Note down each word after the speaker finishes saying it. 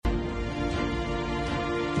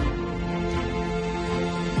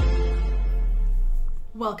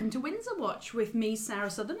Welcome to Windsor Watch with me,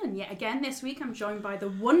 Sarah Southern, and yet again this week I'm joined by the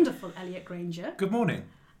wonderful Elliot Granger. Good morning.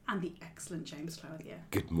 And the excellent James Clothier.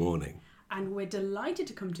 Good morning. And we're delighted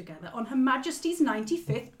to come together on Her Majesty's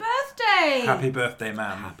 95th birthday! Happy birthday,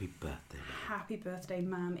 ma'am. Happy birthday, ma'am. Happy birthday,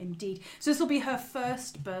 ma'am, indeed. So this will be her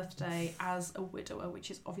first birthday as a widower,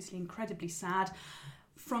 which is obviously incredibly sad.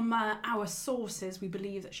 From our sources, we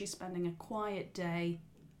believe that she's spending a quiet day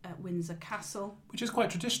at Windsor Castle. Which is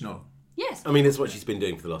quite traditional. Yes. I mean, it's what she's been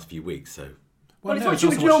doing for the last few weeks, so... Well, it's no, what she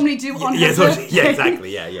would also normally do on her Yes, birthday. yeah,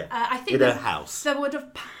 exactly, yeah. I think in her house. There would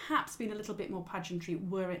have perhaps been a little bit more pageantry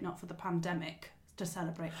were it not for the pandemic to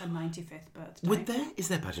celebrate her 95th birthday. Would there? Is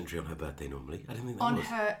there pageantry on her birthday normally? I don't think there On was.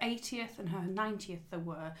 her 80th and her 90th there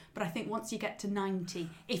were, but I think once you get to 90,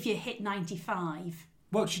 if you hit 95...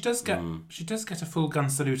 Well, she does get a full gun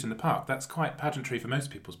salute in the park. That's quite pageantry for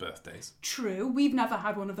most people's birthdays. True, we've never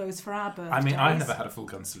had one of those for our birthdays. I mean, I've never had a full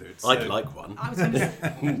gun salute. So. I'd like one. I was going to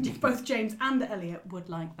say, both James and Elliot would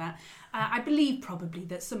like that. I believe probably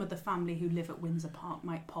that some of the family who live at Windsor Park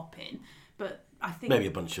might pop in, but I think... Maybe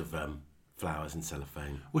a bunch of flowers and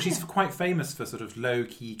cellophane. Well, she's quite famous for sort of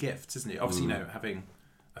low-key gifts, isn't she? Obviously, you know, having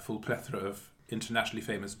a full plethora of internationally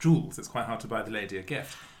famous jewels, it's quite hard to buy the lady a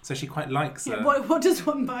gift. So she quite likes... Yeah, what does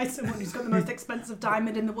one buy someone who's got the most expensive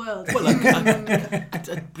diamond in the world? Well,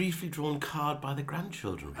 a briefly drawn card by the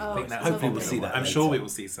grandchildren. Oh, I think that's Hopefully lovely. we'll see that I'm later. sure we will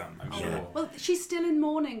see some, I'm sure. Well, she's still in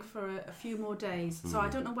mourning for a few more days, so I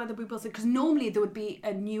don't know whether we will see, because normally there would be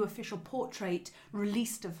a new official portrait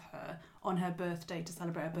released of her on her birthday to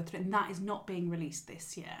celebrate her birthday, and that is not being released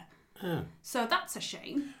this year. Oh. So that's a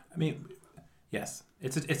shame. I mean, yes,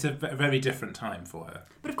 it's a very different time for her.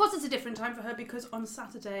 But of course it's a different time for her because on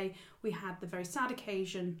Saturday we had the very sad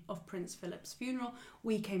occasion of Prince Philip's funeral.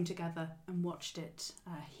 We came together and watched it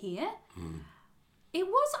here. It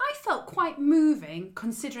was, I felt, quite moving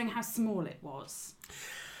considering how small it was.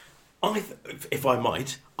 If I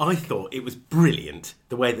might, I thought it was brilliant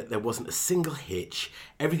the way that there wasn't a single hitch.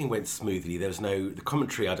 Everything went smoothly. There was the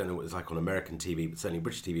commentary, I don't know what it was like on American TV, but certainly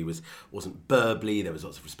British TV wasn't burbly. There was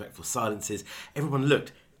lots of respectful silences. Everyone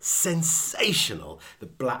looked sensational. The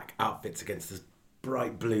black outfits against this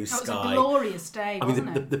bright blue sky. It was a glorious day,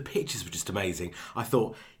 wasn't it? The pictures were just amazing. I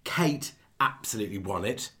thought Kate absolutely won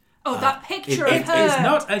it. Oh, that picture of It her. is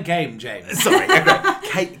not a game, James. Sorry,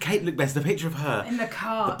 okay. Kate looked best. The picture of her In the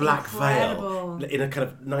car, the black incredible. veil in a kind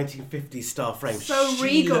of 1950s style frame. So she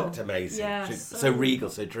regal. looked amazing. Yeah, so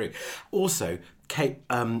regal, so true. Also, Kate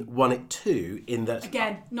won it too in that.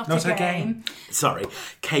 Again, not Not a a game. Sorry,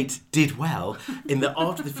 Kate did well in that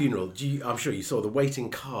after the funeral. I'm sure you saw the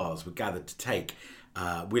waiting cars were gathered to take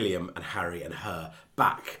William and Harry and her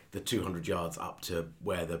back the 200 yards up to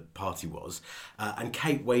where the party was, and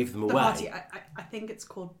Kate waved them The away. party, I think it's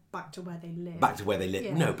called Back to Where They Live. Back to where they live.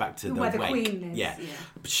 Yeah. No, back to Where the wake. Queen lives, Yeah. yeah.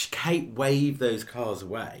 But Kate waved those cars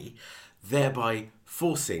away, thereby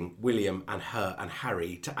forcing William and her and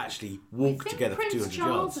Harry to actually walk together for 200 Prince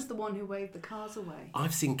Charles yards. is the one who waved the cars away.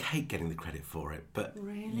 I've seen Kate getting the credit for it, but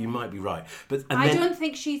Really? you might be right. But I don't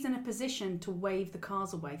think she's in a position to wave the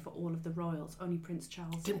cars away for all of the royals. Only Prince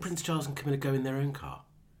Charles. Didn't is. Prince Charles and Camilla go in their own car?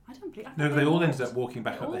 I don't believe. I No, think they all walked. ended up walking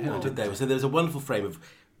back up the hill. Did they? So there was a wonderful frame of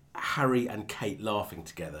Harry and Kate laughing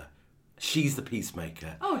together. She's the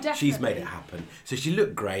peacemaker. Oh, She's made definitely. it happen. So she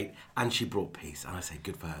looked great and she brought peace. And I say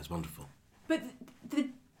good for her. It's wonderful. But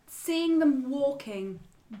seeing them walking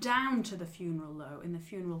down to the funeral, though, in the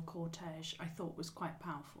funeral cortege, I thought was quite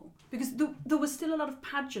powerful because there was still a lot of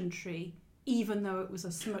pageantry, even though it was a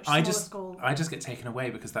much smaller school. I just get taken away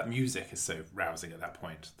because that music is so rousing at that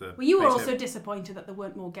point. Well, you were also disappointed that there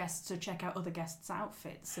weren't more guests to check out other guests'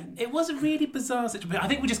 outfits. And It was a really bizarre situation. I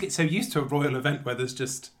think we just get so used to a royal event where there's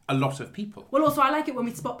just a lot of people. well, also I like it when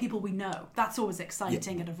we spot people we know. That's always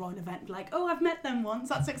exciting at a royal event. Like, oh, I've met them once.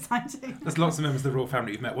 That's exciting. There's lots of members of the royal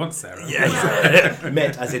family you've met once, Sarah.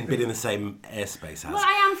 Met as in been in the same airspace as. Well,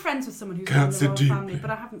 I am friends with someone who's in Cats the are royal deep. family, but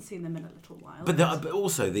I haven't seen them in a little while. But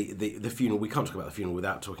also the funeral. We can't talk about the funeral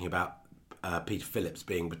without talking about Peter Phillips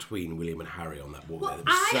being between William and Harry on that walk. Well, there.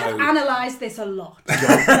 I have So analysed this a lot. I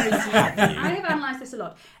have analysed this a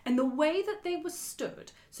lot. And the way that they were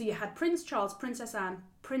stood, so you had Prince Charles, Princess Anne,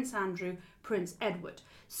 Prince Andrew, Prince Edward.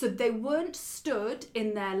 So they weren't stood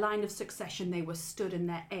in their line of succession, they were stood in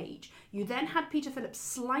their age. You then had Peter Phillips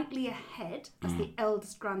slightly ahead as the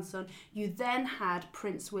eldest grandson. You then had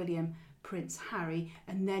Prince William, Prince Harry,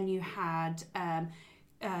 and then you had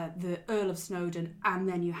the Earl of Snowdon, and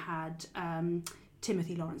then you had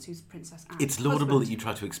Timothy Lawrence, who's Princess Anne's It's laudable husband. that you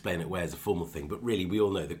try to explain it where as a formal thing, but really we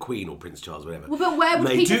all know the Queen or Prince Charles, whatever. Well, but where would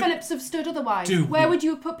made- Peter Phillips have stood otherwise? Where would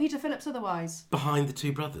you have put Peter Phillips otherwise? Behind the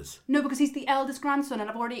two brothers. No, because he's the eldest grandson, and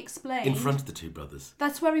I've already explained. In front of the two brothers.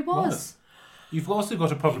 That's where he was. You've also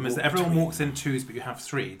got a problem is that everyone between walks in twos, but you have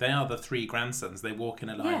three. They are the three grandsons. They walk in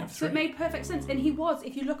a line Yeah, of so three. it made perfect sense. And he was,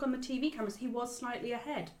 if you look on the TV cameras, he was slightly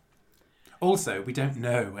ahead. Also, we don't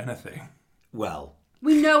know anything. Well,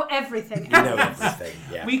 We know everything. we know everything.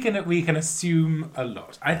 Yeah. We can assume a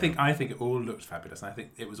lot. I think it all looked fabulous. And I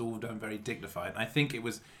think it was all done very dignified. And I think it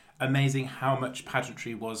was amazing how much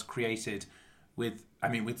pageantry was created with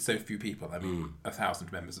so few people.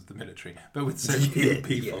 1,000 members of the military, but with so few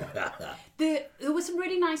people. There were some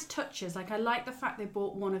really nice touches. Like, I like the fact they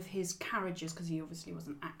brought one of his carriages, because he obviously was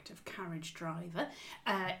an active carriage driver,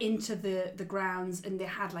 into the grounds, and they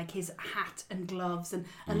had like his hat and gloves and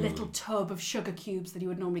a little tub of sugar cubes that he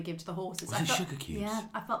would normally give to the horses. Was it sugar cubes? Yeah,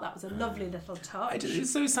 I thought that was a lovely little touch.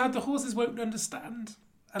 It's so sad. The horses won't understand,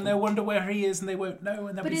 and they'll wonder where he is, and they won't know,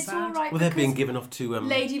 and they'll But be it's sad. all right. Well, they're because being given off to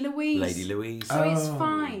Lady Louise. Lady Louise. So it's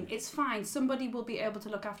fine. It's fine. Somebody will be able to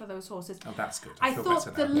look after those horses. Oh, that's good. I feel thought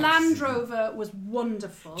better the now. Land Rover was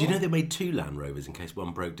wonderful. Do you know they made 2 Land Rovers in case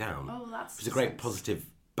one broke down? Oh, that's Which is a great positive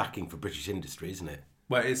backing for British industry, isn't it?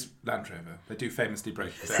 Well, it's Land Rover. They do famously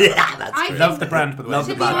break it down. Yeah, that's I true. Love the brand, by the way. Love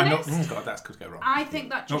the To be brand. I'm not, honest, oh God, that could go wrong. I think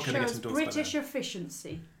that Not just gonna get shows endorsed by British them.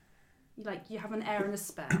 efficiency. Like, you have an air and a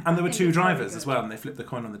spare. And there were I think 2 it's very drivers good. as well, and they flipped the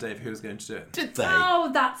coin on the day of who was going to do it. Did they?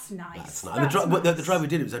 Oh, that's nice. That's nice. And the driver who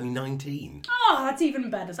did it was only 19. Oh, that's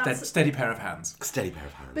even better. That's Steady pair of hands. Steady pair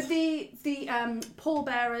of hands. But the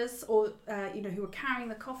pallbearers, or who were carrying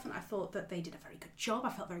the coffin, I thought that they did a very good job. I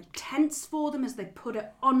felt very tense for them as they put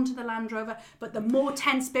it onto the Land Rover. But the more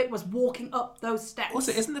tense bit was walking up those steps.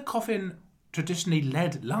 Also, isn't the coffin traditionally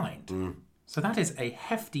lead lined? So that is a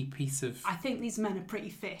hefty piece of... I think these men are pretty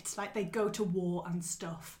fit. Like, they go to war and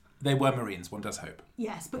stuff. They were Marines, one does hope.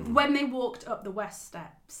 Yes, but when they walked up the west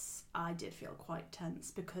steps, I did feel quite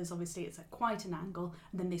tense, because obviously it's at quite an angle,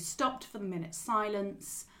 and then they stopped for the minute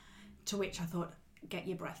silence, to which I thought, get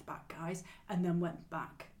your breath back, guys, and then went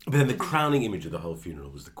back. But then the crowning image of the whole funeral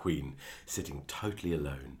was the Queen sitting totally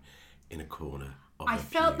alone in a corner of I a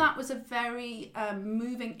felt pew. that was a very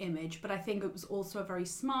moving image, but I think it was also a very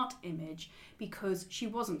smart image, because she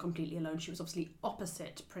wasn't completely alone. She was obviously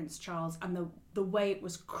opposite Prince Charles, and the way it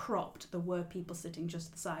was cropped, there were people sitting just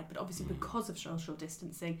to the side, but obviously because of social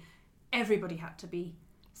distancing, everybody had to be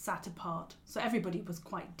sat apart. So everybody was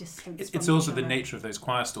quite distant. It's also the nature of those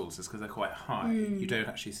choir stalls is because they're quite high. You don't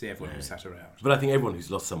actually see everyone who's sat around. But I think everyone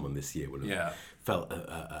who's lost someone this year will have Yeah. felt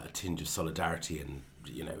a tinge of solidarity, and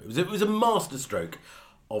it was a masterstroke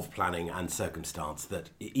of planning and circumstance that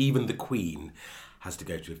even the Queen has to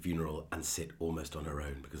go to a funeral and sit almost on her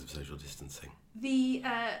own because of social distancing.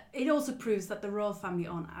 It also proves that the royal family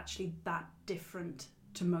aren't actually that different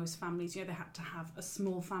to most families. They had to have a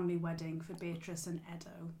small family wedding for Beatrice and Edo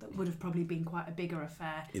that would have probably been quite a bigger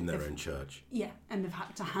affair. In their own church. Yeah, and they've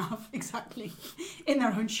had to have, exactly, in their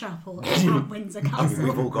own chapel at Windsor Castle.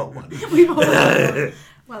 We've all got one. We've all got one.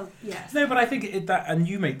 Well, yes. No, but I think and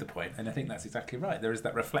you made the point, and I think that's exactly right. There is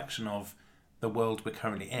that reflection of the world we're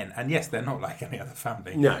currently in. And yes, they're not like any other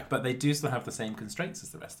family. No. But they do still have the same constraints as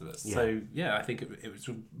the rest of us. Yeah. So, yeah, I think it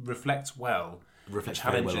reflects well Reflects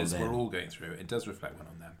the very well challenges on we're them. all going through. It does reflect well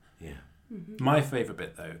on them. Yeah. My favourite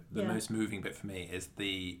bit, though, the Yeah. most moving bit for me, is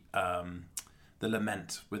the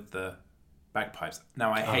lament with the bagpipes.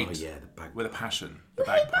 Now, I hate, yeah, the bagpipes. with a passion, the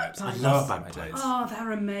bagpipes. I love my bagpipes. days. Oh,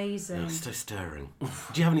 they're amazing. Oh, so stirring. Do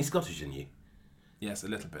you have any Scottish in you? Yes, a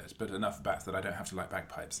little bit, but enough bats that I don't have to like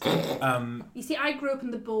bagpipes. You see, I grew up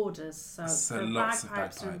in the borders, so the Lots of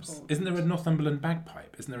bagpipes are bagpipes. important. Isn't there a Northumberland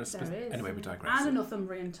bagpipe? Isn't there a There is. Anyway, we digress. And a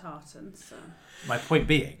Northumbrian tartan, so... My point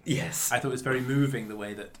being, Yes. I thought it was very moving the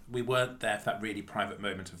way that we weren't there for that really private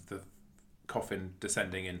moment of the coffin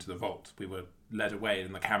descending into the vault. We were led away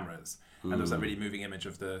in the cameras, and there was that really moving image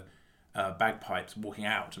of the bagpipes walking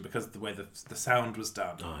out, and because of the way the sound was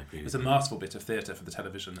done, Oh, I agree it with was a masterful bit of theatre for the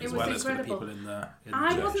television It as was well as for the incredible. people in the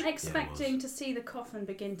I church. wasn't Yeah, it expecting to see the coffin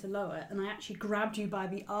begin to lower, and I actually grabbed you by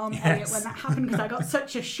the arm, Yes. Elliot, when that happened, because I got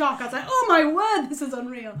such a shock. I was like, oh my word, this is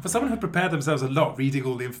unreal. For someone who prepared themselves a lot reading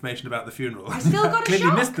all the information about the funeral, I still got a clearly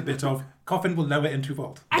shock. missed the bit of coffin will lower into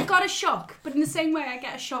vault. I got a shock, but in the same way I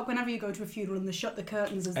get a shock whenever you go to a funeral and they shut the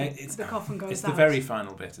curtains as the coffin goes out. It's the very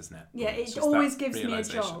final bit, isn't it? Yeah, It's it just always that gives me a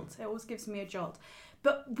realisation. jolt. It always gives me a jolt.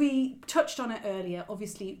 But we touched on it earlier.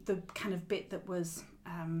 Obviously, the kind of bit that was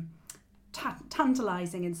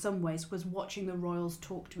tantalising in some ways was watching the royals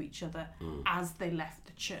talk to each other as they left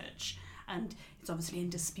the church. and it's obviously in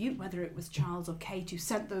dispute whether it was Charles or Kate who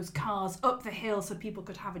sent those cars up the hill so people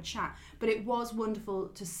could have a chat. But it was wonderful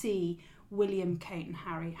to see William, Kate and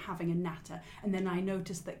Harry having a natter. And then I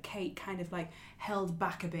noticed that Kate kind of like held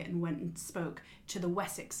back a bit and went and spoke to the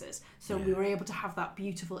Wessexes. So we were able to have that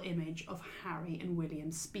beautiful image of Harry and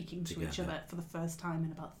William speaking to each other for the first time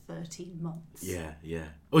in about 13 months. Yeah, yeah.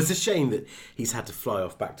 Oh, it's a shame that he's had to fly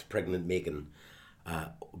off back to pregnant Meghan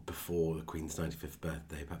before the Queen's 95th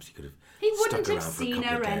birthday. Perhaps he could have He stuck wouldn't around have for a seen couple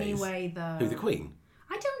her of days. anyway, though. Who, the Queen?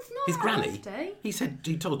 I don't know. His granny? Birthday.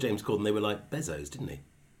 He told James Corden they were like Bezos, didn't he?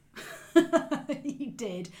 He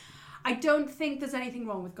did. I don't think there's anything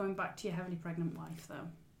wrong with going back to your heavily pregnant wife, though.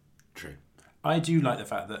 True. I do like the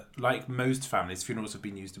fact that, like most families, funerals have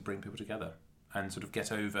been used to bring people together and sort of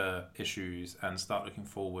get over issues and start looking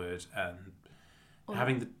forward and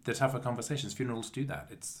having the tougher conversations. Funerals do that.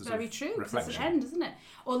 It's Very true, because reflection. it's an end, isn't it?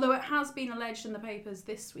 Although it has been alleged in the papers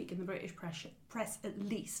this week, in the British press at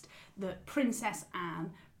least, that Princess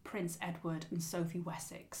Anne, Prince Edward and Sophie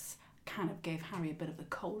Wessex kind of gave Harry a bit of the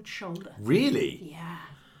cold shoulder. Really? Yeah.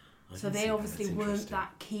 I So didn't they see that. obviously That's weren't interesting.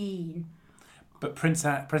 that keen. But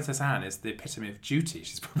Princess Anne is the epitome of duty.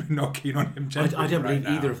 She's probably not keen on him generally I don't right believe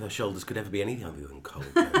now. either of their shoulders could ever be anything other than cold.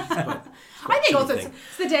 Though. She's quite I think also thing.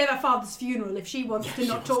 it's the day of her father's funeral. If she wants to she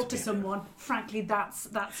not wants talk to to be someone, frankly, that's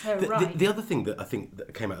her The, right. the other thing that I think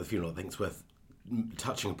that came out of the funeral, I think is worth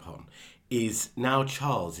touching upon, is now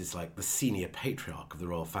Charles is like the senior patriarch of the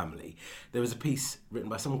royal family. There was a piece written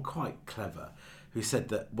by someone quite clever who said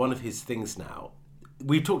that one of his things now,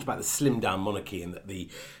 we've talked about the slim down monarchy and that the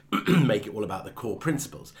make it all about the core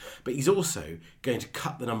principles, but he's also going to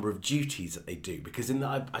cut the number of duties that they do, because in the,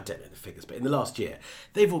 I don't know the figures, but in the last year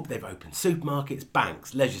they've opened supermarkets,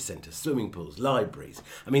 banks, leisure centres, swimming pools, libraries.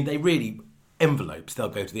 I mean, they really, envelopes, they'll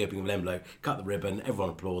go to the opening of an envelope, cut the ribbon, everyone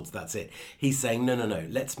applauds, that's it. He's saying no,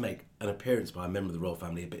 let's make an appearance by a member of the royal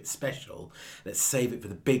family a bit special, let's save it for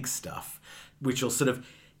the big stuff, which will sort of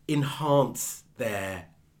enhance their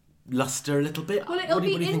lustre a little bit. Well, it'll what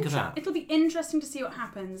do be you think of that? It'll be interesting to see what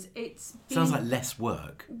happens. It's been, Sounds like less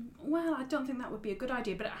work. well, I don't think that would be a good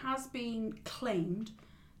idea, but it has been claimed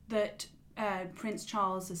that Prince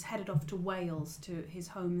Charles has headed off to Wales, to his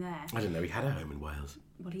home there. I didn't know he had a home in Wales.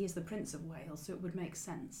 Well, he is the Prince of Wales, so it would make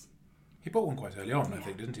sense. He bought one quite early on, I Yeah.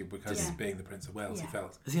 think, didn't he? Because Yeah. being the Prince of Wales, he Yeah.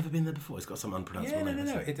 felt. Has he ever been there before? He's got some unpronounceable name. No.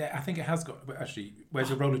 hasn't he? I think it has got. But actually, where's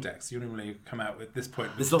your Rolodex? You normally come out at this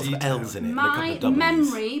point. There's with lots of detail. L's in it. and a couple My of W's.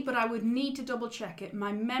 memory, but I would need to double check it,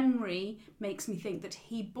 my memory makes me think that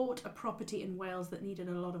he bought a property in Wales that needed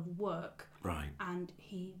a lot of work, Right. and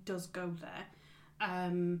he does go there.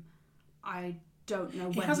 I don't know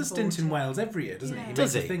when He has a stint bought in it. Wales every year, doesn't Yeah. he? He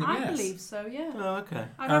Does makes a he? thing of- I yes. believe so, yeah. Oh, okay.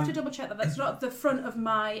 I'd have to double check that. That's not the front of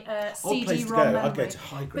my Odd CD-ROM place to go. memory. I'd go to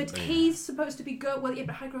Highgrove. But he's supposed to be but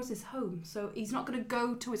Highgrove's his home, so he's not going to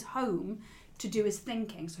go to his home to do his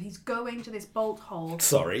thinking. So he's going to this bolt hole.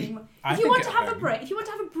 Sorry. I If you think want to at have a home-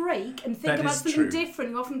 break, and think That about is something true.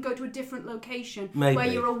 different, you often go to a different location Maybe. where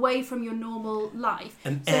you're away from your normal life.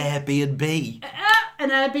 An So- Airbnb. An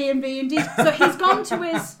Airbnb indeed. So he's gone to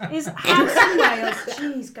his house in Wales.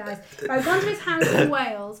 Jeez, guys. He's gone to his house in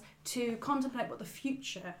Wales to contemplate what the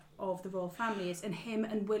future of the royal family is, and him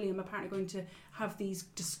and William are apparently going to have these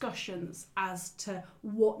discussions as to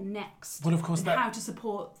what next. Well, of course, and that- how to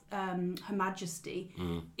support Her Majesty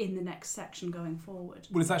in the next section going forward.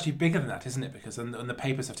 Well, it's actually bigger than that, isn't it? Because and the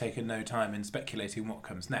papers have taken no time in speculating what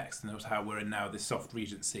comes next, and that's how we're in now this soft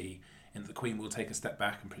regency, and the Queen will take a step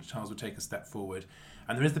back and Prince Charles will take a step forward,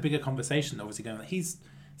 and there is the bigger conversation obviously going on. He's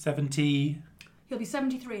 70. He'll be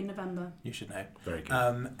 73 in November. You should know. Very good.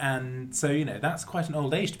 And so, that's quite an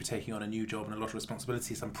old age to be taking on a new job and a lot of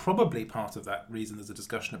responsibilities. And probably part of that reason there's a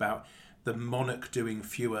discussion about the monarch doing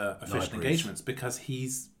fewer official Libraries. engagements, because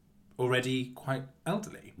he's already quite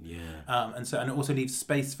elderly. Yeah. And it also leaves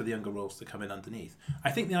space for the younger royals to come in underneath. I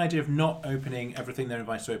think the idea of not opening everything they're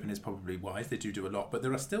invited to open is probably wise. They do a lot, but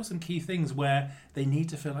there are still some key things where they need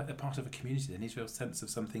to feel like they're part of a community. They need to feel a sense of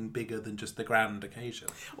something bigger than just the grand occasion.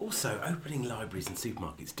 Also, opening libraries and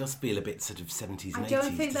supermarkets does feel a bit sort of 70s and I 80s.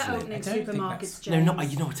 don't think they're doesn't it? opening I don't think supermarkets, that's- James. No,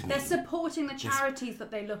 you know what I mean. They're supporting the charities that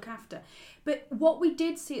they look after. But what we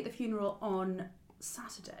did see at the funeral on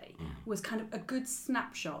Saturday was kind of a good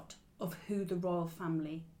snapshot of who the royal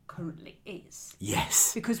family currently is.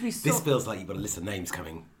 Yes. Because we saw... This feels like you've got a list of names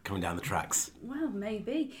coming down the tracks. Well,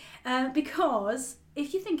 maybe. Because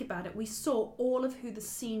if you think about it, we saw all of who the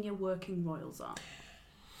senior working royals are.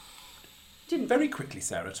 Didn't we? Very quickly,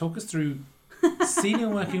 Sarah, talk us through Senior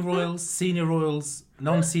working royals, senior royals,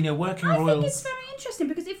 non-senior working I royals. think it's very interesting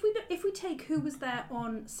because if we take who was there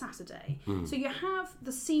on Saturday, so you have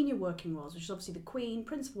the senior working royals, which is obviously the Queen,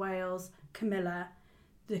 Prince of Wales, Camilla,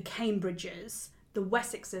 the Cambridges, the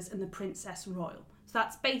Wessexes, and the Princess Royal. So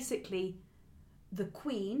that's basically the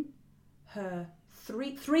Queen, her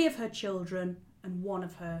three of her children, and one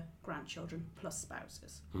of her grandchildren plus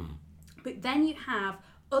spouses. But then you have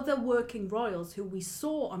other working royals who we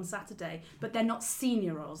saw on Saturday, but they're not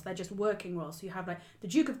senior royals, they're just working royals. So you have like the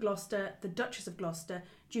Duke of Gloucester, the Duchess of Gloucester,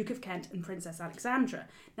 Duke of Kent, and Princess Alexandra.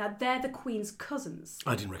 Now they're the Queen's cousins.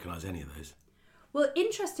 I didn't recognise any of those. Well,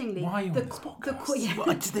 interestingly, Why are you on this podcast? yeah, Well,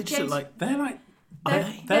 they just look like... They're like...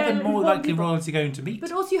 They're They're the more important likely people. royals you're going to meet.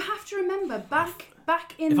 But also you have to remember, back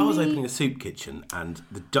in If I was the... opening a soup kitchen and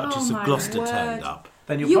the Duchess Oh, of my Gloucester word. turned up...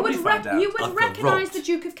 Then you'll You probably would, find out. you I would feel recognise robbed. the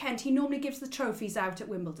Duke of Kent. He normally gives the trophies out at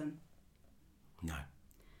Wimbledon. No.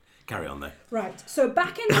 Carry on, though. Right, so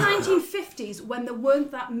back in the 1950s, when there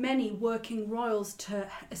weren't that many working royals to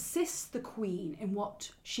assist the Queen in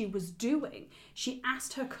what she was doing, she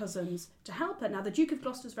asked her cousins to help her. Now, the Duke of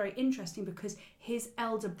Gloucester is very interesting because his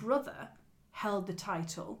elder brother held the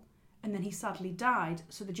title and then he sadly died,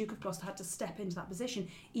 so the Duke of Gloucester had to step into that position,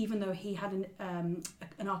 even though he had an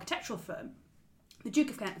architectural firm. The Duke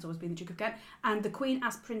of Kent has always been the Duke of Kent, and the Queen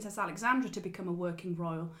asked Princess Alexandra to become a working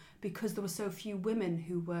royal because there were so few women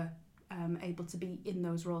who were able to be in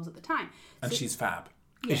those roles at the time. And So- she's fab.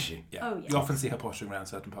 Yeah. Is she? Yeah. Oh, yeah. You often see her pottering around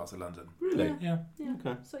certain parts of London. Really? Yeah. Yeah.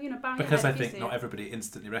 Okay. So, you know, bang Because I ahead if you think see not it. everybody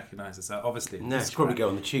instantly recognises her. Obviously, in No, this she'd probably crowd- go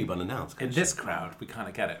on the tube unannounced. In couldn't this she? crowd, we kind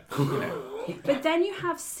of get it. You know. But then you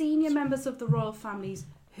have senior members of the royal family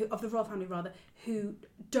who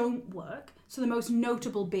don't work. So the most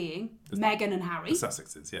notable being Meghan and Harry. The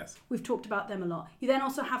Sussexes, yes. We've talked about them a lot. You then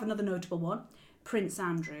also have another notable one, Prince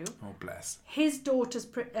Andrew. Oh, bless. His daughters,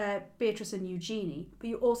 Beatrice and Eugenie. But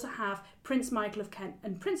you also have Prince Michael of Kent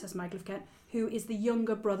and Princess Michael of Kent, who is the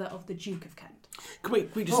younger brother of the Duke of Kent. Can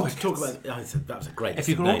we just Oh, talk yes. about... that was a great If list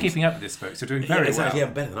you're of all names. keeping up with this, folks, you're doing Yeah, very exactly, well.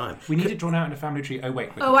 yeah, better than I am. We need it drawn out in a family tree. Oh, wait.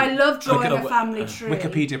 Oh, I love drawing Okay, a family tree.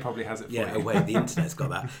 Wikipedia probably has it for Yeah, you. oh wait, the internet's got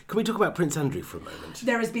that. Can we talk about Prince Andrew for a moment?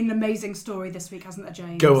 There has been an amazing story this week, hasn't there,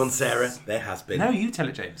 James? Go on, Sarah. There has been. No, you tell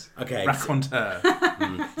it, James. Okay. Raconteur.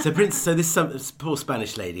 So this poor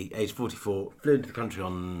Spanish lady, aged 44, flew into the country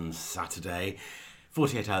on Saturday.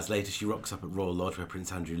 48 hours later, she rocks up at Royal Lodge, where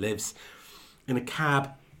Prince Andrew lives, in a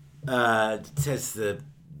cab. Says the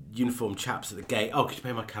uniformed chaps at the gate, "Oh, could you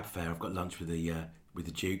pay my cab fare? I've got lunch with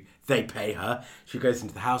the Duke." They pay her. She goes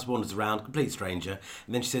into the house, wanders around, complete stranger,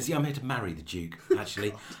 and then she says, "Yeah, I'm here to marry the Duke.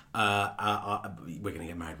 Actually, we're going to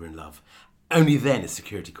get married. We're in love." Only then is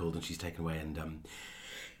security called, and she's taken away and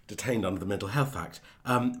detained under the Mental Health Act.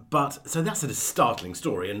 But so that's a startling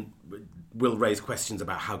story, and will raise questions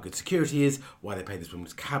about how good security is, why they pay this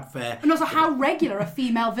woman's cab fare. And also how regular are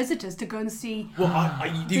female visitors to go and see Well,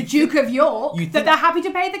 the Duke of York, you that think- they're happy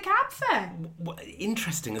to pay the cab fare.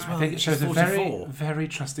 Interesting as well. I think it She's shows a very, 44. very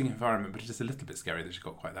trusting environment, but it is a little bit scary that she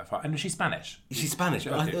got quite that far. And she's Spanish. She's Spanish,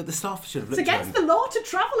 but Okay. the staff should have It's looked at against her. the law to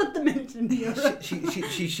travel at the minute in Europe.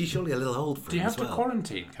 She's surely a little old for Do you him have as to well.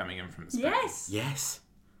 quarantine coming in from Spain? Yes. Yes.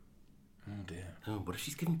 Oh, dear. Oh, what if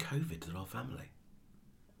she's given COVID to the whole family?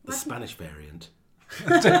 The Spanish variant.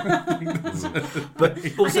 I But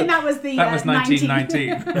also, think that was the That was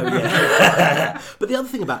 1919. but the other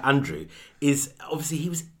thing about Andrew is obviously he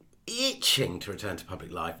was itching to return to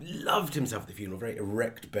public life. Loved himself at the funeral, very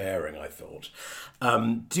erect bearing, I thought.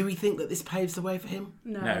 Do we think that this paves the way for him?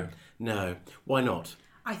 No. No. Why not?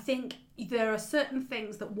 I think there are certain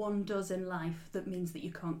things that one does in life that means that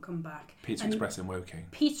you can't come back. Pizza And Express in Woking.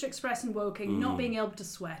 Pizza Express and Woking, not being able to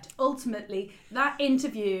sweat. Ultimately, that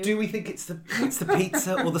interview... Do we think it's the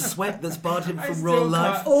pizza or the sweat that's barred him from still royal can't-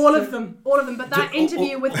 life? All of them. But that Do-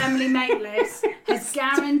 interview with Emily Maitlis has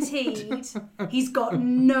guaranteed he's got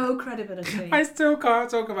no credibility. I still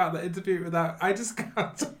can't talk about the interview without... I just can't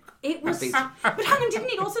talk. It was, but hang on, didn't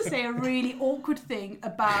he also say a really awkward thing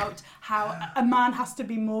about how a man has to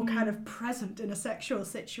be more kind of present in a sexual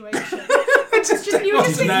situation? You were just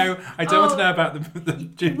thinking, No, I don't want to oh, know about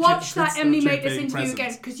the watch that Emily Duke Maitlis being interview present.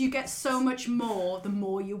 again, because you get so much more the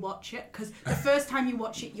more you watch it. Because the first time you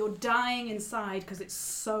watch it, you're dying inside because it's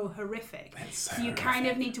so horrific. It's so you kind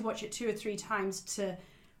of horrific. need to watch it 2 or 3 times to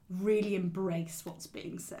really embrace what's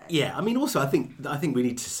being said. Yeah, I mean, also, I think we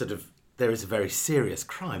need to sort of... There is a very serious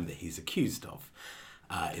crime that he's accused of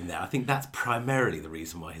in there. I think that's primarily the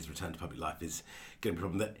reason why his return to public life is going to be a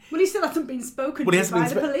problem. That Well, he still hasn't been spoken well, he to hasn't by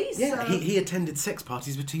been the spe- police. Yeah, so. he attended sex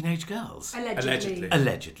parties with teenage girls. Allegedly.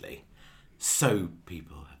 Allegedly. So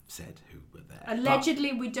people have said who were there.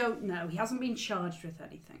 Allegedly, we don't know. He hasn't been charged with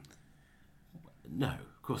anything. No,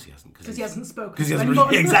 of course he hasn't. Because he hasn't spoken Because he to hasn't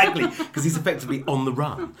anyone. exactly. Because he's effectively on the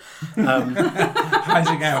run,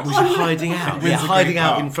 Hiding out. hiding out, Windsor hiding Great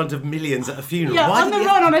out Park. in front of millions at a funeral. Yeah, Why on did the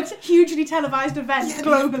run on a hugely televised event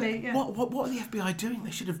globally. Yeah. What are the FBI doing?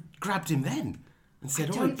 They should have grabbed him then and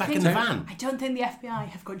said, "Oh, back in the van." I don't think the FBI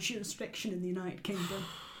have got jurisdiction in the United Kingdom.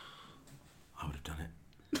 I would have done it.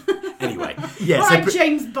 Anyway, yeah. All so right,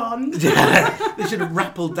 James Bond. they should have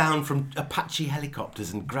rappelled down from Apache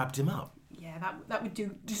helicopters and grabbed him up. Yeah, that would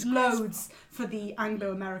do just loads for the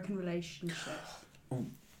Anglo-American relationship. Ooh.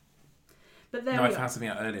 But there No, we I are. found something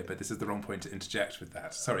out earlier, but this is the wrong point to interject with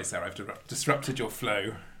that. Sorry, Sarah, I've disrupted your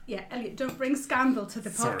flow. Yeah, Elliot, don't bring scandal to the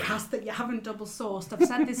Sorry. podcast that you haven't double sourced. I've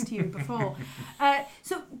said this to you before.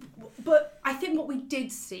 But I think what we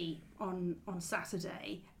did see on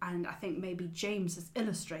Saturday, and I think maybe James has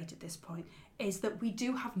illustrated this point, is that we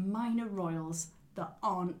do have minor royals that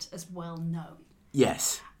aren't as well known.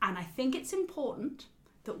 Yes. And I think it's important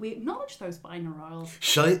that we acknowledge those minor royals.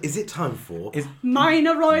 Is it time for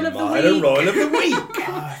Minor royal of the Minor week. Royal of the Week?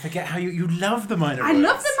 I forget how you love the minor I royals.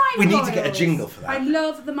 love the minor We need royals. to get a jingle for that. I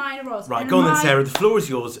love the minor royals. Right, And go on then, Sarah. The floor is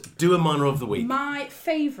yours. Do a minor of the week. My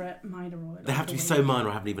favourite minor royal. They have to be so minor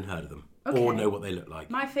I haven't even heard of them. Okay. Or know what they look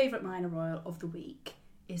like. My favourite minor royal of the week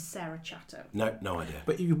is Sarah Chatto. No idea.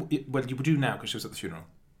 But you do now because she was at the funeral.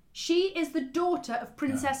 She is the daughter of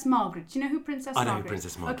Princess Margaret. Do you know who Princess I Margaret know who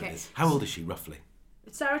Princess Margaret Okay. is. How old is she, roughly?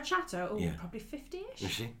 Sarah Chatto, Yeah. probably 50-ish.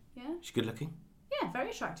 Is she? Yeah. She good looking? Yeah, very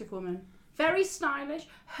attractive woman. Very stylish.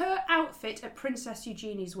 Her outfit at Princess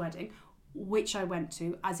Eugenie's wedding, which I went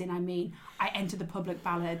to, as in I entered the public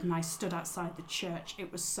ballad and I stood outside the church.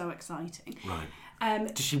 It was so exciting.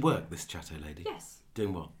 Right. Does she work, this Chatto lady? Yes.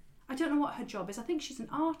 Doing what? I don't know what her job is. I think she's an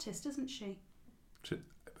artist, isn't she?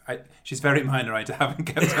 She's very minor. I haven't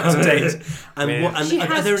kept up to date. And She are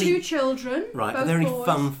has there two any, children. Right, both are there any boys.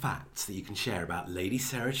 fun facts that you can share about Lady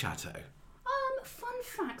Sarah Chatto? Fun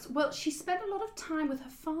facts. Well, she spent a lot of time with her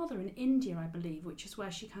father in India, I believe, which is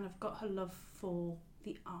where she kind of got her love for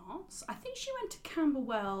the arts. I think she went to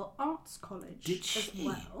Camberwell Arts College Did she? as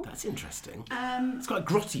well. That's interesting. It's quite a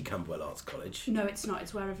grotty Camberwell Arts College. No, it's not.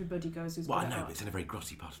 It's where everybody goes who's Well, I good at know, art. but it's in a very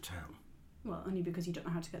grotty part of town. Well, only because you don't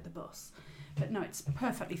know how to get the bus. But no, it's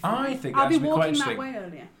perfectly fine. I think I'll be actually quite walking that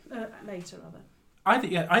interesting. way later, rather.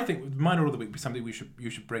 I think minor of the week would be something you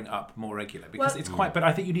should bring up more regularly because Well- it's quite. But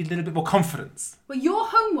I think you need a little bit more confidence. Well, your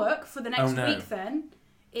homework for the next no. week then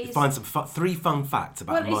is Find some three fun facts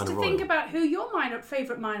about a is minor to royal. think about who your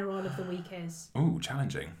favourite minor royal of the week is. Ooh,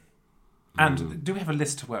 challenging. And do we have a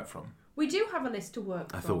list to work from? We do have a list to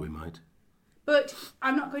work from. I thought we might. But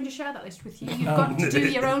I'm not going to share that list with you. You've got to do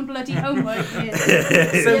your own bloody homework here.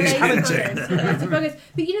 So You lazy challenging. buggers, you lazy buggers.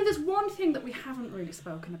 But you know, there's one thing that we haven't really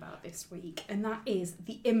spoken about this week, and that is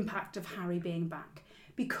the impact of Harry being back.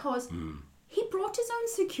 Because he brought his own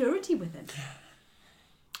security with him.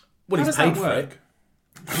 Well, How he's does that paid for work?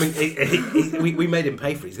 it. I mean, we made him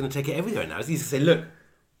pay for it. He's going to take it everywhere now. He's going to say, look,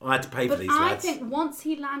 I had to pay for But these I lads. think once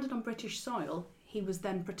he landed on British soil, he was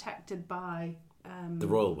then protected by... The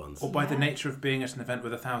royal ones. Or by the Yeah. nature of being at an event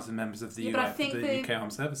with 1,000 members of the, Yeah, but I think the UK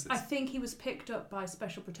Armed Services. I think he was picked up by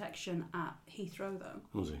special protection at Heathrow, though.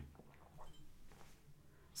 Was he?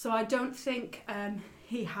 So I don't think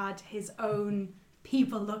he had his own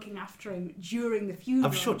people looking after him during the funeral.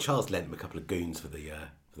 I'm sure Charles lent him a couple of goons for the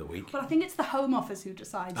week. Well, I think it's the Home Office who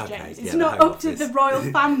decides, Okay, James. yeah, It's the not Home up to Office. the royal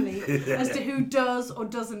family as to who does or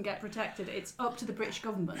doesn't get protected. It's up to the British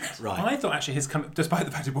government. Right. I thought actually despite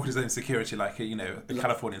the fact he brought his own security like a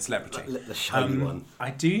Californian celebrity. The shiny one. I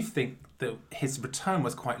do think that his return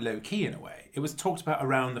was quite low key in a way. It was talked about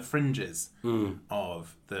around the fringes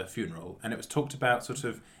of the funeral, and it was talked about sort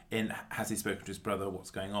of in has he spoken to his brother,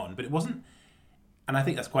 what's going on, but it wasn't. And I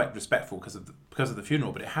think that's quite respectful because of the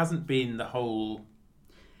funeral, but it hasn't been the whole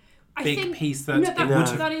big piece that it would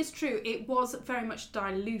have. that is true. It was very much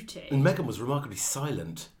diluted. And Meghan was remarkably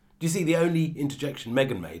silent. Do you see the only interjection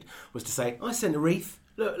Meghan made was to say, I sent a wreath.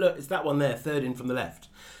 Look, it's that one there, third in from the left.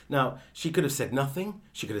 Now, she could have said nothing.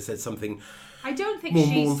 She could have said something. I don't think more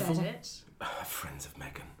she mournful. said it. Friends of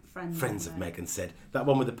Meghan. Friends of of Meghan said, that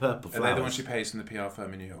one with the purple Are flowers. they the one she pays from the PR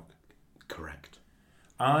firm in New York? Correct.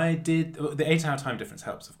 I did. The 8-hour time difference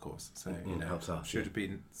helps, of course. So helps us, should yeah. have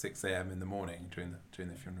been 6 a.m. in the morning during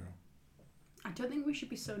the funeral. I don't think we should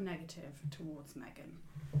be so negative towards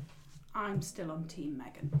Meghan. I'm still on Team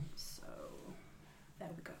Meghan, so there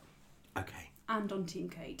we go. Okay. And on Team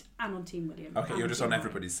Kate, and on Team William. Okay, and you're just Team on Harry.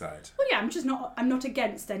 everybody's side. Well, yeah, I'm not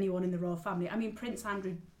against anyone in the royal family. I mean, Prince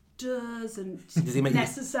Andrew doesn't Does he make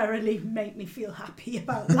necessarily make me feel happy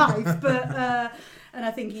about life, but and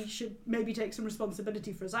I think he should maybe take some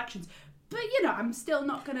responsibility for his actions. But I'm still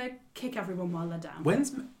not going to kick everyone while they're down.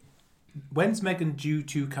 When's Meghan due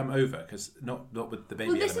to come over? Because not with the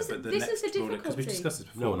baby element, but the this next is the because we've difficulty. discussed this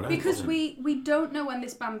before. No, right? Because we don't know when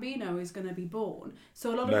this bambino is going to be born,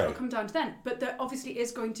 so a lot of it will come down to then. But there obviously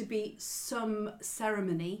is going to be some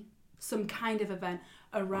ceremony, some kind of event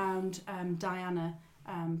around Diana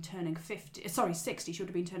turning 60. She would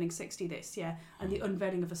have been turning 60 this year, and the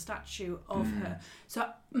unveiling of a statue of her. So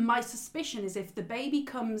my suspicion is if the baby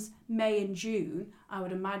comes May and June, I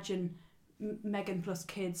would imagine Meghan plus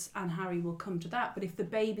kids and Harry will come to that. But if the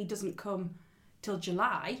baby doesn't come till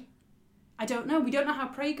July, I don't know. We don't know how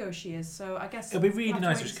prego she is, so I guess It'll be really we'll have to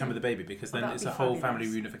nice wait if she come with the baby, because then that'd it's be a whole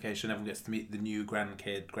fabulous. family reunification. Everyone gets to meet the new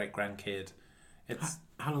grandkid, great grandkid. It's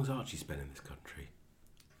How long's Archie spent in this country?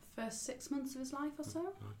 first 6 months of his life or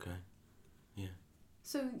so. Okay. Yeah.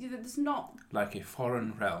 So there's not. like a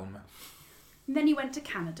foreign realm. And then he went to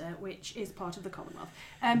Canada, which is part of the Commonwealth.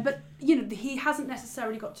 But he hasn't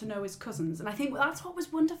necessarily got to know his cousins, and I think that's what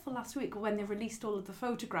was wonderful last week when they released all of the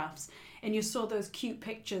photographs, and you saw those cute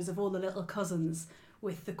pictures of all the little cousins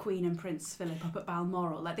with the Queen and Prince Philip up at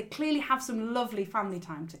Balmoral. Like, they clearly have some lovely family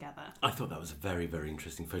time together. I thought that was a very, very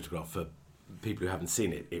interesting photograph. For people who haven't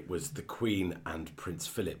seen it, it was the Queen and Prince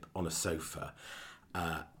Philip on a sofa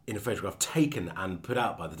in a photograph taken and put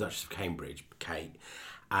out by the Duchess of Cambridge, Kate.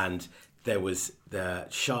 And there was the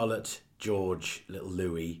Charlotte, George, little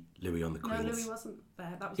Louis on the Queen's... No, Louis wasn't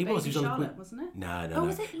there. That was He baby was on the Charlotte, Queen... wasn't it? No.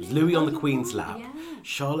 Was it It was Louis? Louis on the Oh, Queen's right, lap. yeah.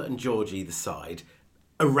 Charlotte and George either side,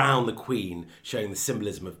 around the Queen, showing the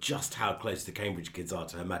symbolism of just how close the Cambridge kids are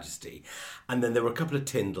to Her Majesty. And then there were a couple of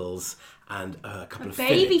Tyndalls and a couple of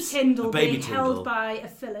Baby Phillips. Tyndall A baby being Tyndall. held by a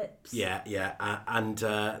Phillips. Yeah, and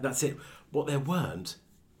that's it. What there weren't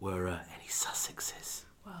were any Sussexes.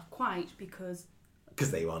 Well, quite, because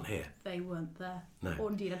Because they aren't here. they weren't there. No. Or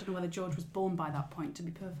indeed, I don't know whether George was born by that point, to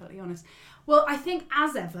be perfectly honest. Well, I think,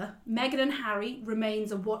 as ever, Meghan and Harry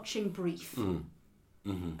remains a watching brief.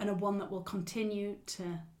 And a one that will continue to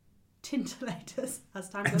tintillate us as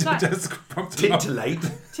time goes by. It does prompt a lot. Titillate.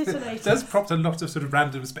 Titillate It does us. prompt a lot of sort of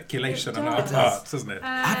random speculation It on our does. part, doesn't it?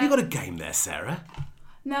 Have you got a game there, Sarah?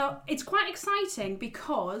 Now, it's quite exciting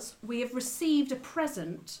because we have received a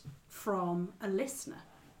present from a listener.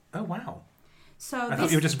 Oh wow! So I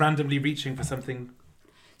thought you were just randomly reaching for something.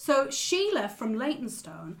 So Sheila from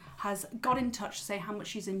Leytonstone has got in touch to say how much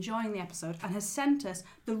she's enjoying the episode and has sent us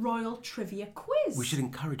the Royal Trivia Quiz. We should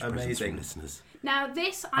encourage presents Amazing. from listeners. Now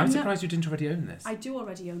this, I'm know, surprised you didn't already own this. I do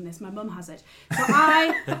already own this. My mum has it. So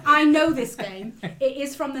I know this game. It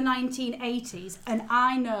is from the 1980s, and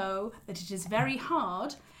I know that it is very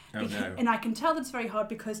hard. Oh, no. And I can tell that it's very hard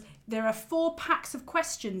because there are 4 packs of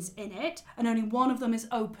questions in it, and only one of them is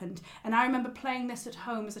opened. And I remember playing this at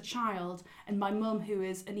home as a child, and my mum, who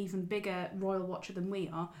is an even bigger royal watcher than we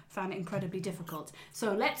are, found it incredibly difficult.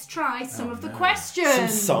 So let's try some of the questions. Some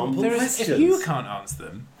sample There is, questions. if you can't answer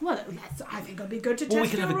them, Well, I think it'll be good to test Well, we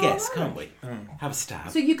can have a your guess, royal can't we? Have a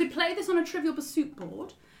stab. So you could play this on a Trivial Pursuit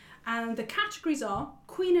board, and the categories are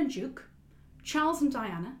Queen and Duke, Charles and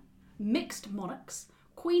Diana, Mixed Monarchs,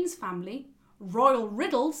 Queen's Family, Royal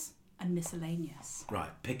Riddles, and Miscellaneous.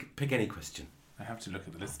 Right, pick any question. I have to look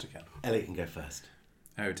at the list again. Ellie can go first.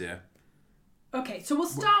 Oh dear. Okay, so we'll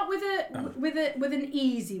start with an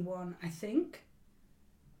easy one, I think.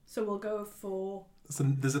 So we'll go for...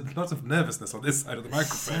 There's a lot of nervousness on this side of the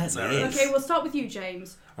microphone, Certainly Sarah. is. Okay, we'll start with you,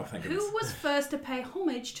 James. Oh, thank goodness. Who was first to pay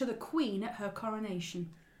homage to the Queen at her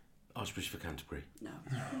coronation? Archbishop of Canterbury. No,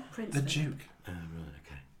 Prince The Philip. Duke. Right,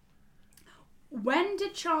 okay. When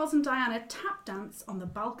did Charles and Diana tap dance on the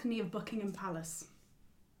balcony of Buckingham Palace?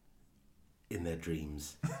 In their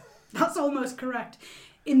dreams. That's almost correct.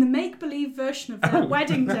 In the make-believe version of their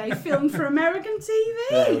wedding day filmed for American TV.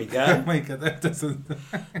 There we Oh go. my god, that doesn't.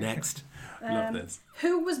 Next. Love this.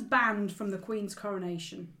 Who was banned from the Queen's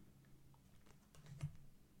coronation?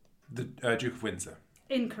 The Duke of Windsor.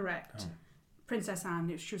 Incorrect. Princess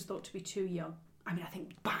Anne. She was thought to be too young. I mean, I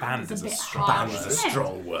think Banned banned is is a a bit strong harsh, Ban is a isn't it?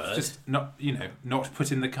 strong word. Just not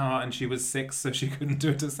put in the car, and she was 6, so she couldn't do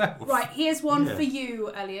it herself. Right, here's one Yeah. for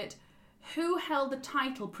you, Elliot. Who held the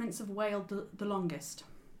title Prince of Wales the longest?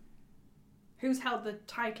 Who's held the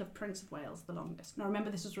title of Prince of Wales the longest? Now, remember,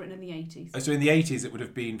 this was written in the 80s. So in the 80s, it would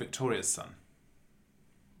have been Victoria's son.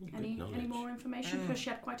 Any knowledge. more information? Because she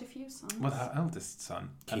had quite a few sons. Well, her eldest son.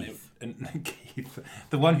 Keith. And Keith.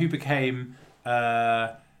 The one who became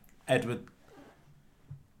Edward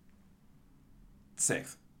VI.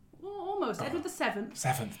 Almost close. Edward VII.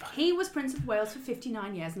 Seventh. He was Prince of Wales for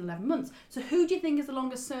 59 years and 11 months. So who do you think is the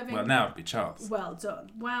longest serving? Well, now it'd be Charles. Well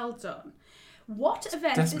done. Well done. What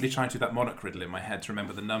event Desperately trying to do that monarch riddle in my head to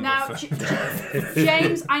remember the number. Now, for...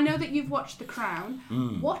 James, I know that you've watched The Crown.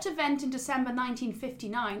 What event in December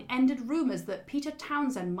 1959 ended rumours that Peter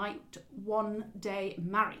Townsend might one day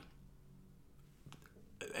marry?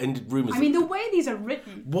 Ended rumours. I mean, the way these are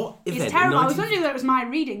written what event? is terrible. I was wondering that it was my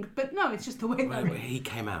reading, but no, it's just the way they're Well, written. he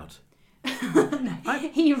came out.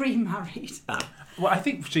 He remarried. Well, I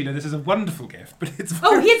think, Sheila, this is a wonderful gift, but it's...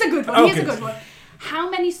 Oh, here's a good one. Oh, Here's a good. good one.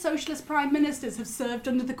 How many socialist prime ministers have served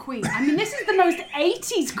under the Queen? I mean, this is the most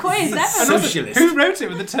 80s quiz ever. Socialist. Who wrote it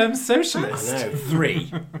with the term socialist? I know.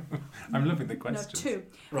 3. I'm loving the No, question. 2.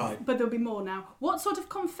 Right. But there'll be more now. What sort of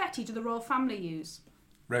confetti do the royal family use?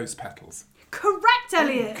 Rose petals. Correct,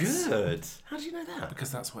 Elliot. Good. How do you know that?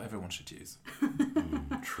 Because that's what everyone should use.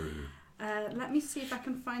 True. Let me see if I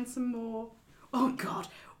can find some more. Oh, God.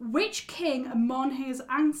 Which king among his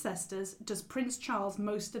ancestors does Prince Charles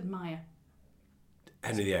most admire?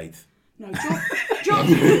 Henry VIII. No, George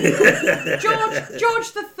III.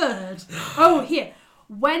 Oh, here.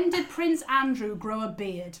 When did Prince Andrew grow a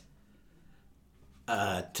beard?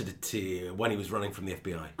 When he was running from the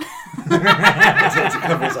FBI. to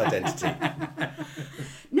cover his identity.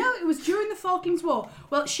 No, it was during the Falklands War.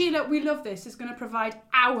 Well, Sheila, we love this. It's going to provide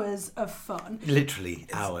hours of fun. Literally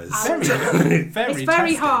hours. Very It's very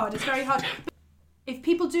testing. hard. It's very hard. If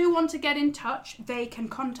people do want to get in touch, they can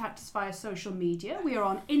contact us via social media. We are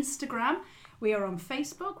on Instagram, we are on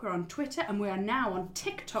Facebook, we're on Twitter, and we are now on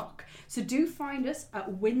TikTok. So do find us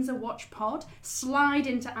at Windsor Watch Pod. Slide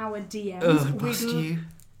into our DMs. Bust you.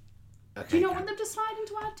 Okay. Do you not want them to slide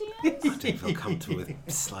into our DMs? I don't feel comfortable with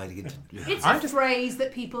sliding into... It's a phrase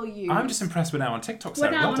that people use. I'm just impressed we're now on TikTok, We're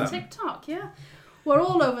Sarah. now Well on done. TikTok, yeah. We're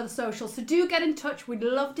all over the socials, so do get in touch. We'd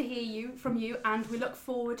love to hear from you, and we look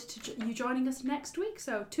forward to you joining us next week.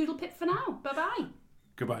 So toodle pip for now. Bye-bye.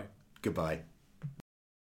 Goodbye. Goodbye.